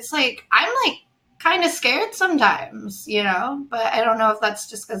it's like, I'm like kind of scared sometimes, but I don't know if that's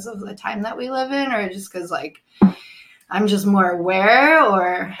just because of the time that we live in, or just because like, I'm just more aware,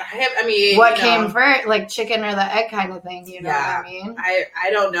 or what came first, like chicken or the egg kind of thing, you know what I mean? I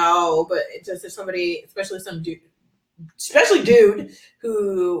don't know, but it's just if somebody, especially dude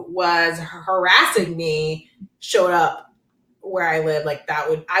who was harassing me showed up where I live, like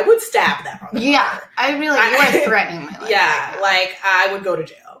I would stab them. Yeah, I'd be like, you are threatening my life. Yeah, like I would go to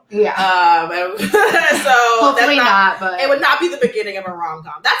jail. Yeah. So hopefully not, but it would not be the beginning of a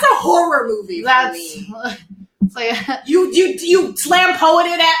rom-com. That's a horror movie for me. It's like you slam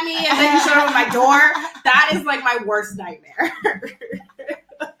poeted at me and then you showed up at my door. That is like my worst nightmare.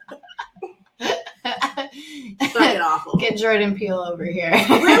 Fucking awful. Get Jordan Peele over here.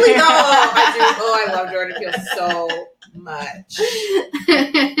 Really? No, I do. Oh, I love Jordan Peele so much.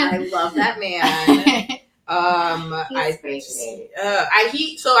 I love that man.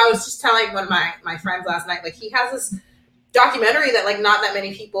 So I was just telling one of my friends last night, like he has this documentary that like not that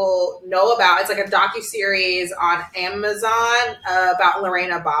many people know about. It's like a docuseries on Amazon about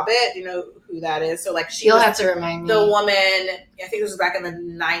Lorena Bobbitt. You know who that is? So like you'll have to remind me. The woman, I think this was back in the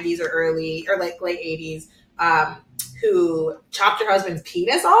 90s or like late 80s, who chopped her husband's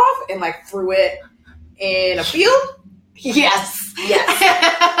penis off and like threw it in a field. Yes.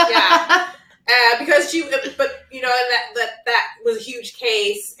 Yeah. Because but you know, and that was a huge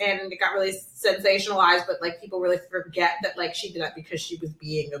case and it got really sensationalized, but like people really forget that like she did that because she was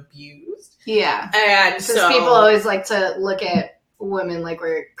being abused. Yeah. And so people always like to look at women like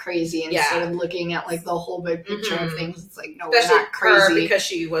we're crazy instead of looking at like the whole big picture of things. It's like, no, especially we're not crazy. Because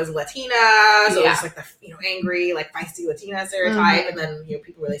she was Latina, so it's like the angry, like feisty Latina stereotype, and then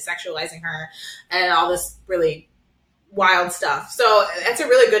people really sexualizing her and all this really wild stuff. So it's a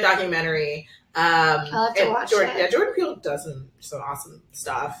really good documentary. I'll have to watch it. Yeah, Jordan Peele does some awesome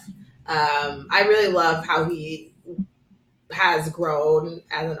stuff. I really love how he has grown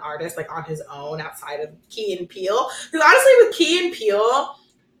as an artist, like on his own outside of Key and Peele. Because honestly, with Key and Peele,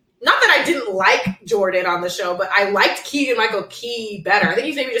 not that I didn't like Jordan on the show, but I liked Keegan Michael Key better. I think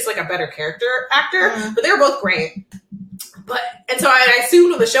he's maybe just like a better character actor, but they were both great. And so I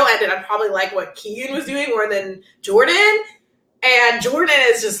assumed when the show ended, I'd probably like what Keegan was doing more than Jordan. And Jordan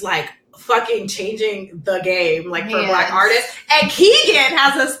is just like fucking changing the game, like for Black artists. And Keegan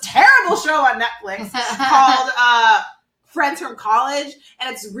has this terrible show on Netflix called Friends from College,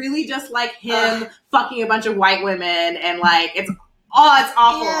 and it's really just like him fucking a bunch of white women, and like it's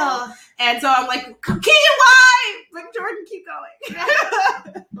awful. Yeah. And so I'm like, Keegan, why? Like, Jordan, keep going.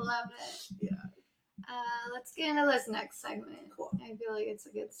 Love it. Yeah. Let's get into this next segment. Cool. I feel like it's a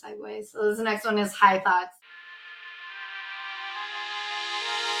good segue. So this next one is High Thoughts.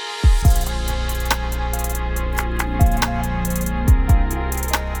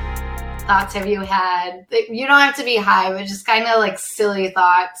 Thoughts have you had? You don't have to be high, but just kind of like silly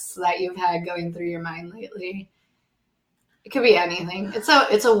thoughts that you've had going through your mind lately. It could be anything. It's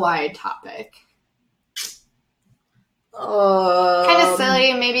a wide topic. Kind of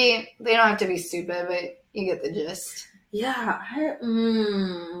silly. Maybe they don't have to be stupid, but you get the gist. Yeah.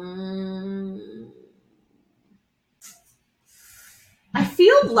 I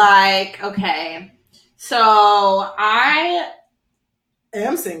feel like, okay, so I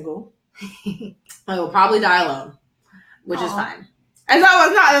am single. I will probably die alone, which is fine. And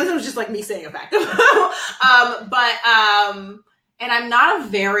that was just like me saying a fact. And I'm not a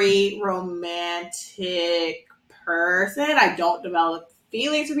very romantic person. I don't develop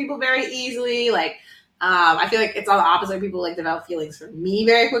feelings for people very easily. Like, I feel like it's all the opposite. People like develop feelings for me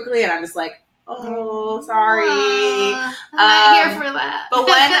very quickly, and I'm just like, oh, sorry. I'm not here for that. But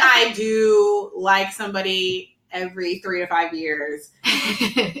when I do like somebody every 3 to 5 years,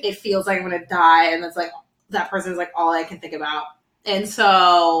 it feels like I'm gonna die, and it's like that person is like all I can think about. And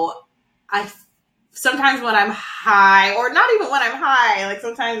so sometimes when I'm high, or not even when I'm high, like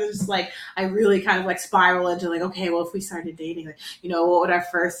sometimes it's just like I really kind of like spiral into like, okay, well, if we started dating, like, what would our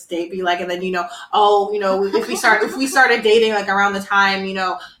first date be like? And then if we started dating like around the time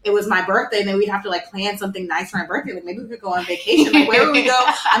it was my birthday, then we'd have to like plan something nice for my birthday. Like maybe we could go on vacation. Like where would we go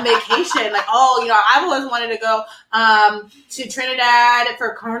on vacation? Like I've always wanted to go to Trinidad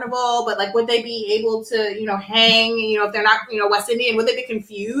for Carnival, but like would they be able to hang? If they're not West Indian, would they be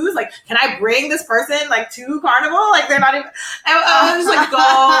confused? Like, can I bring this person like to Carnival? Like they're not even. I was just like, go.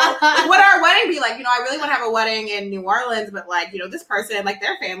 Like, what our wedding be like? I really want to have a wedding in New Orleans, but like this person, like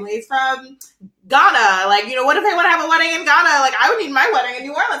their family is from Ghana. Like what if they want to have a wedding in Ghana? Like I would need my wedding in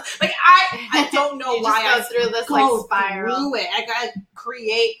New Orleans. Like I don't know why I go through this like spiral. I gotta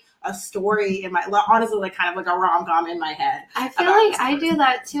create a story in my, honestly, like kind of like a rom-com in my head. I feel like I do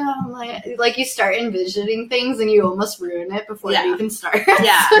that too. I'm like you start envisioning things and you almost ruin it before it even starts.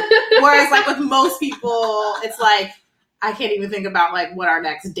 Yeah. Whereas like with most people, it's like, I can't even think about like what our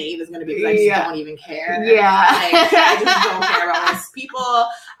next date is going to be because I just don't even care. Yeah. Like, I just don't care about most people.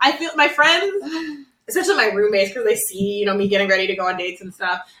 I feel my friends, especially my roommates, because they see, you know, me getting ready to go on dates and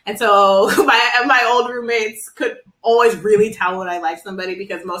stuff. And so my old roommates could always really tell when I like somebody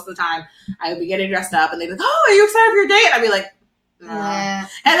because most of the time I would be getting dressed up and they'd be like, oh, are you excited for your date? And I'd be like, nah.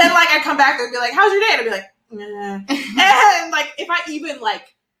 And then like I'd come back and be like, how's your date? And I'd be like, nah. And like if I even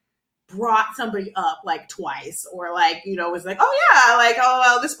like brought somebody up like twice or like, you know, was like, oh yeah, like, oh,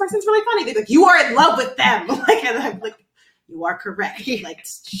 well, this person's really funny. They'd be like, you are in love with them. Like, and I'm like, you are correct. Like,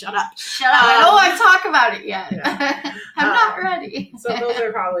 shut up. I don't want to talk about it yet. Yeah. I'm not ready. So those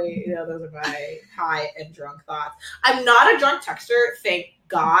are probably, you know, those are my high and drunk thoughts. I'm not a drunk texter, thank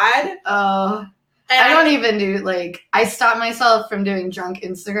God. Oh, I don't even do, like, I stopped myself from doing drunk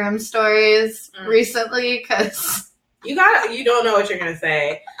Instagram stories recently because... You don't know what you're going to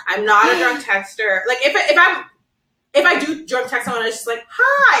say. I'm not a drunk texter. Like, if I do drunk text someone, it's just like,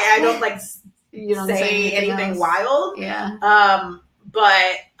 hi. I don't, like... You don't say anything wild. Yeah.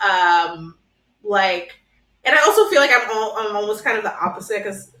 Like, and I also feel like I'm almost kind of the opposite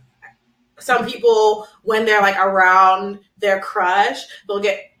because some people, when they're like around their crush, they'll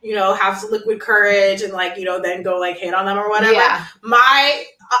get, you know, have some liquid courage and like, you know, then go like hate on them or whatever. Yeah.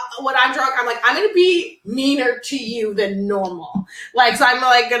 When I'm drunk, I'm like, I'm going to be meaner to you than normal. Like, so I'm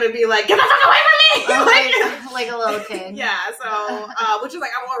like going to be like, get the fuck away from me! like a little kid. Yeah, so, which is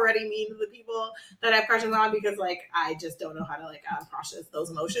like, I'm already mean to the people that I have crushes on because like, I just don't know how to like process those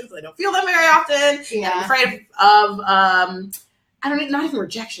emotions. I don't feel them very often. Yeah. I'm afraid of, not even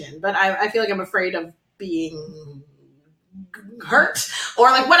rejection, but I feel like I'm afraid of being hurt or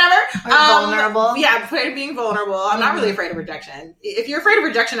like whatever. Or vulnerable. Yeah, I'm afraid of being vulnerable. I'm not really afraid of rejection. If you're afraid of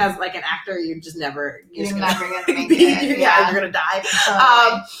rejection as like an actor, you're never gonna make it. Yeah, you're gonna die.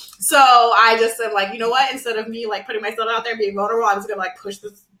 Totally. So I just am like, you know what? Instead of me like putting myself out there and being vulnerable, I'm just gonna like push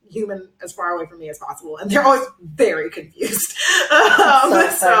this human as far away from me as possible. And they're always very confused. So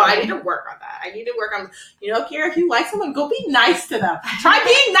I need to work on that. I need to work on, you know, Kyra, if you like someone, go be nice to them. Try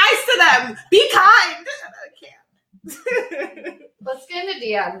being nice to them. Be kind. I can't. Let's get into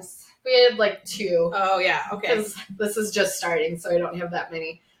DMs. We had like 2. Oh yeah, okay. Because this is just starting, so I don't have that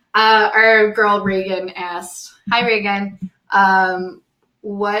many. Our girl Reagan asked, hi Reagan,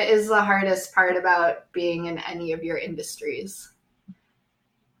 what is the hardest part about being in any of your industries?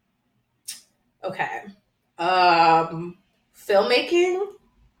 Okay. Filmmaking,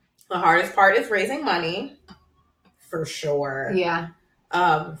 the hardest part is raising money, for sure. Yeah.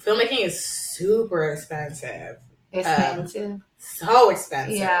 Filmmaking is super expensive. So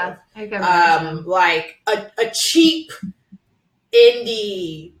expensive. Yeah, I can imagine. Like a cheap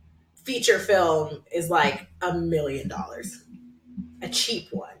indie feature film is like $1 million. A cheap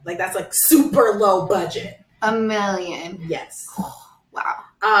one, like that's like super low budget. $1 million. Yes. Oh, wow.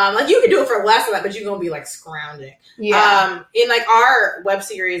 Like you can do it for less than that, but you're gonna be like scrounging. Yeah. In like our web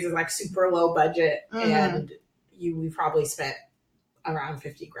series is like super low budget, and we probably spent around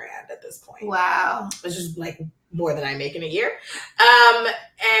 $50,000 at this point. Wow. Which is like more than I make in a year.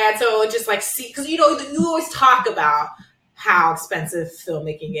 And so just like because you know you always talk about how expensive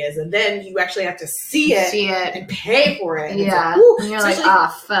filmmaking is, and then you actually have to see it and pay for it. And yeah. It's like, and you're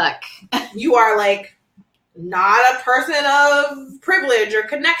like, fuck. You are like not a person of privilege or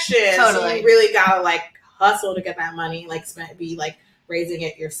connection. Totally. So you really gotta like hustle to get that money, like be like raising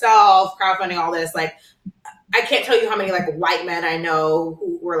it yourself, crowdfunding, all this. Like I can't tell you how many like white men I know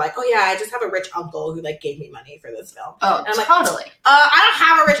who were like, oh yeah, I just have a rich uncle who like gave me money for this film. Oh, and I'm like, totally. I don't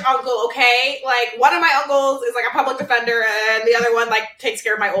have a rich uncle, okay? Like one of my uncles is like a public defender and the other one like takes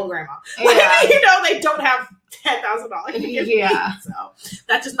care of my old grandma. Like, Yeah. you know, they don't have $10,000 to give me. Yeah. So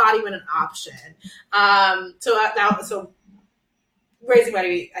that's just not even an option. So raising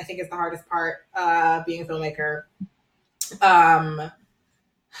money, I think, is the hardest part, being a filmmaker.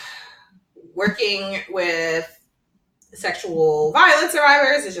 Working with sexual violence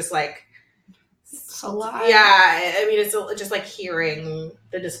survivors is just like, it's a lot. Yeah, I mean, it's just like hearing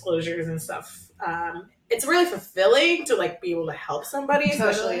the disclosures and stuff. It's really fulfilling to like be able to help somebody,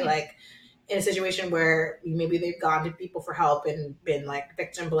 especially like in a situation where maybe they've gone to people for help and been like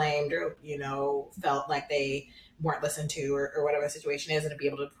victim blamed or, you know, felt like they weren't listened to or whatever the situation is, and to be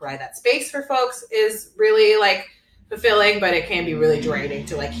able to provide that space for folks is really like fulfilling, but it can be really draining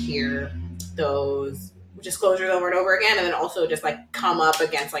to like hear those disclosures over and over again, and then also just like come up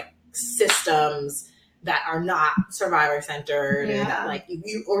against like systems that are not survivor centered, and that like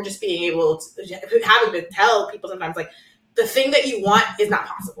you or just being able to having to tell people sometimes like the thing that you want is not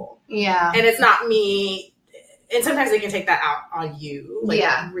possible. Yeah. And it's not me and sometimes they can take that out on you, like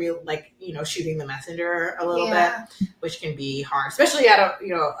real, like, you know, shooting the messenger a little bit, which can be hard, especially at a,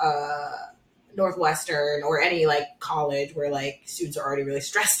 you know, Northwestern or any like college where like students are already really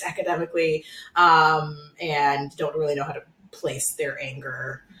stressed academically, and don't really know how to place their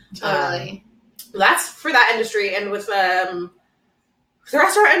anger. Totally. That's for that industry, and with the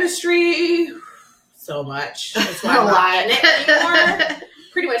restaurant industry, so much. That's why I'm not in it anymore.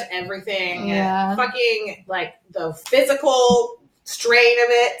 Pretty much everything. Yeah. Fucking like the physical strain of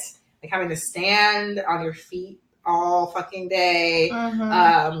it, like having to stand on your feet all fucking day.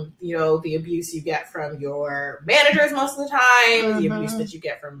 You know, the abuse you get from your managers most of the time, the abuse that you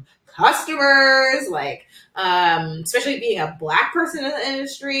get from customers, like especially being a Black person in the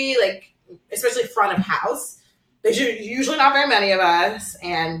industry, like especially front of house. There's usually not very many of us,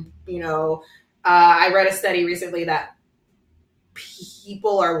 and you know, I read a study recently that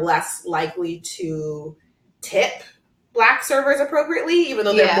people are less likely to tip Black servers appropriately, even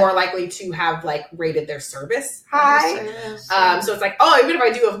though they're more likely to have like rated their service high. So it's like, oh, even if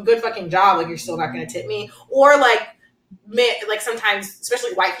I do a good fucking job, like you're still not going to tip me. Or like sometimes,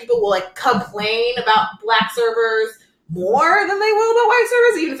 especially white people will like complain about Black servers more than they will about white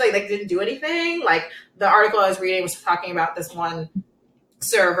servers, even if they like didn't do anything. Like the article I was reading was talking about this one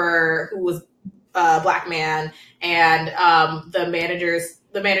server who was a Black man, and the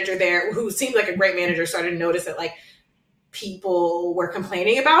manager there, who seemed like a great manager, started to notice that like people were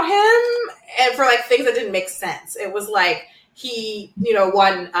complaining about him and for like things that didn't make sense. It was like he, you know,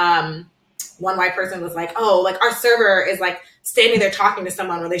 one white person was like, oh, like our server is like standing there talking to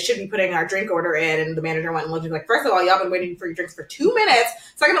someone when they should be putting our drink order in. And the manager went and looked and was like, first of all, y'all been waiting for your drinks for 2 minutes.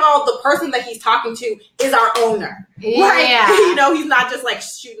 Second of all, the person that he's talking to is our owner. Yeah. Like, you know, he's not just like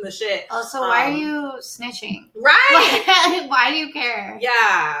shooting the shit. Also, why are you snitching? Right. Why do you care?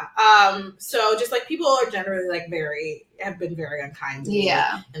 Yeah. So just like people are generally like have been very unkind to me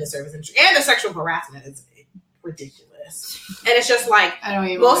in the service industry. And the sexual harassment is ridiculous. And it's just like,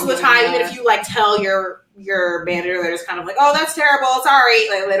 most of the time, even if you like tell your manager, they're just kind of like, oh, that's terrible, sorry.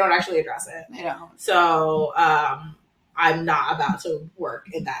 Like, they don't actually address it. They don't. So I'm not about to work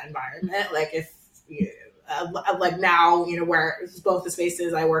in that environment. Like if like now, you know, where both the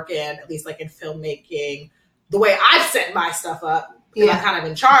spaces I work in, at least like in filmmaking, the way I've set my stuff up, I'm kind of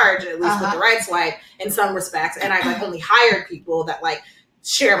in charge, at least with the right swipe in some respects. And I've like only hired people that like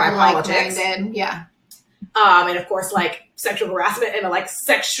share my politics. Yeah. And of course, like sexual harassment in a like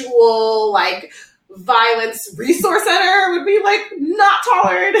sexual like violence resource center would be like not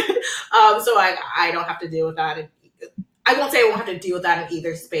tolerated. So I don't have to deal with that. I won't say I won't have to deal with that in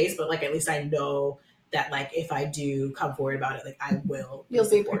either space, but like at least I know that like if I do come forward about it, like I will. You'll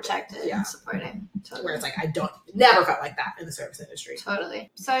be protected and supported. Totally. Where it's like never felt like that in the service industry. Totally.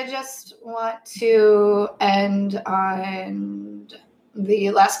 So I just want to end on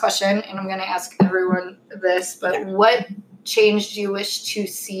the last question, and I'm going to ask everyone this, but what change do you wish to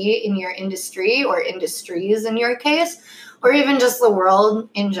see in your industry or industries in your case, or even just the world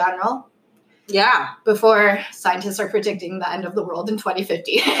in general? Yeah. Before scientists are predicting the end of the world in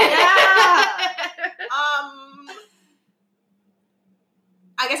 2050. Yeah.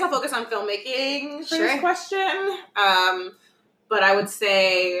 I guess I'll focus on filmmaking for this question. But I would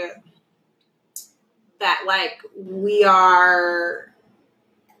say that like we are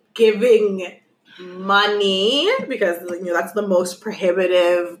giving money because, you know, that's the most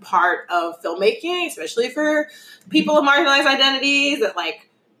prohibitive part of filmmaking, especially for people of marginalized identities, that like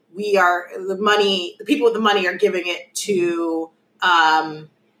the people with the money are giving it to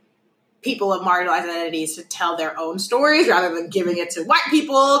people of marginalized identities to tell their own stories rather than giving it to white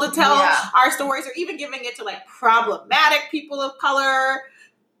people to tell our stories, or even giving it to like problematic people of color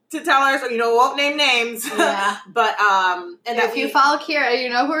to tell us, you know, won't name names. Yeah. But, and if you follow Kyra, you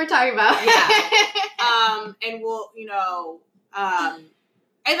know who we're talking about. Yeah. And we'll, you know, and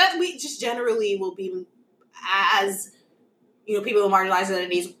that we just generally will be, as, you know, people with marginalized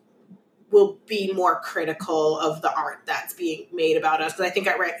identities will be more critical of the art that's being made about us. Because I think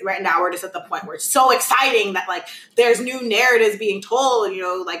right now we're just at the point where it's so exciting that like there's new narratives being told, you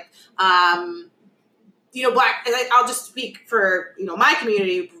know, like, you know, Black, and I'll just speak for, you know, my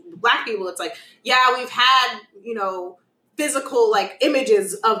community, Black people. It's like, yeah, we've had, you know, physical like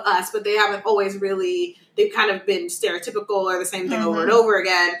images of us, but they haven't always really, they've kind of been stereotypical or the same thing over and over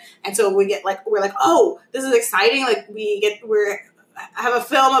again. And so we're like, oh, this is exciting. Like I have a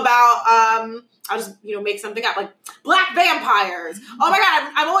film about, I'll just, you know, make something up, like Black vampires. Oh my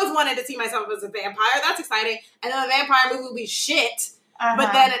God, I've always wanted to see myself as a vampire. That's exciting. And then the vampire movie will be shit.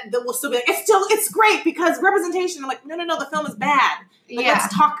 But then we'll still be like, it's great because representation. I'm like, no, the film is bad. Like,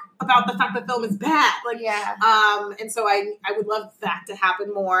 let's talk about the fact that film is bad. Like, yeah. And so I would love that to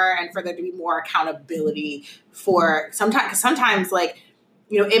happen more, and for there to be more accountability for sometimes like,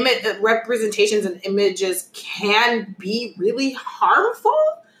 you know, representations and images can be really harmful.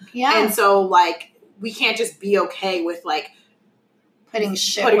 Yeah. And so like, we can't just be okay with like putting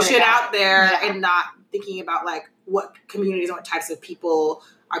shit out there and not thinking about like what communities and what types of people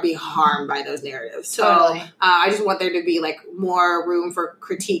are being harmed by those narratives. So I just want there to be like more room for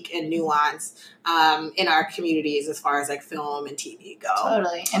critique and nuance in our communities as far as like film and TV go.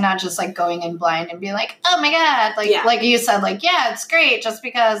 Totally. And not just like going in blind and being like, oh my God. Like you said, like, yeah, it's great just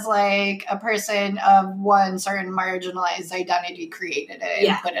because like a person of one certain marginalized identity created it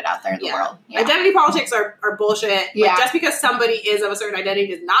and put it out there in the world. Yeah. Identity politics are bullshit. Yeah. Like, just because somebody is of a certain identity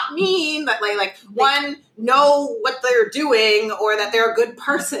does not mean that like one know what they're doing or that they're a good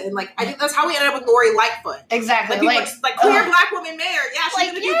person. Like, I think that's how we ended up with Lori Lightfoot. Exactly. Like queer black woman mayor. Yeah, she's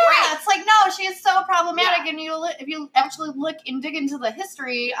gonna do great. It's like, no, she is so problematic. And if you actually look and dig into the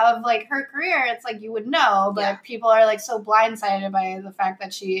history of like her career, it's like you would know, but people are like so blindsided by the fact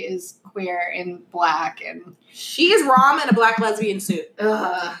that she is queer and black, and she is Rom in a black lesbian suit.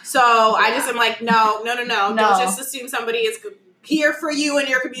 So I just am like, no. Don't just assume somebody is here for you and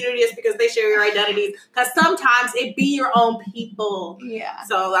your community is because they share your identities, because sometimes it be your own people. Yeah.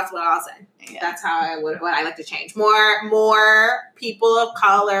 So that's what I'll say. Yeah. That's how what I like to change. More people of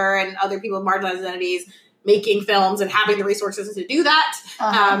color and other people with marginalized identities making films and having the resources to do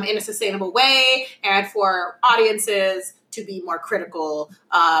that in a sustainable way, and for audiences to be more critical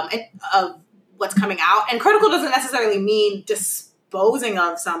of what's coming out. And critical doesn't necessarily mean disposing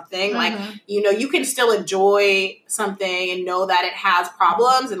of something. Like, you know, you can still enjoy something and know that it has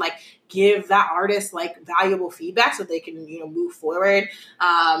problems, and like give that artist like valuable feedback so they can, you know, move forward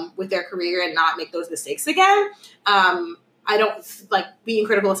with their career and not make those mistakes again. I don't like being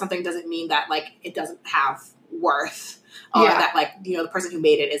critical of something doesn't mean that like it doesn't have worth, or that like, you know, the person who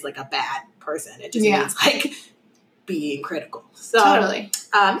made it is like a bad person. It just means like being critical. So totally.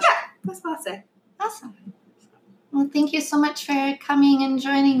 That's what I'll say. Awesome. Well, thank you so much for coming and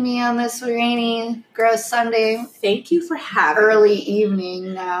joining me on this rainy, gross Sunday. Thank you for having early me.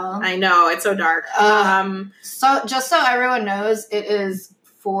 Evening now. I know, it's so dark. So just so everyone knows, it is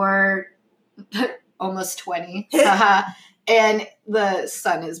 4 almost 20. And the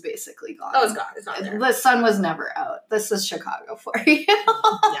sun is basically gone. Oh, it's gone. It's not there. The sun was never out. This is Chicago for you.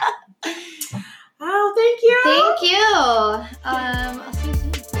 Oh, thank you. Thank you. I'll see you soon.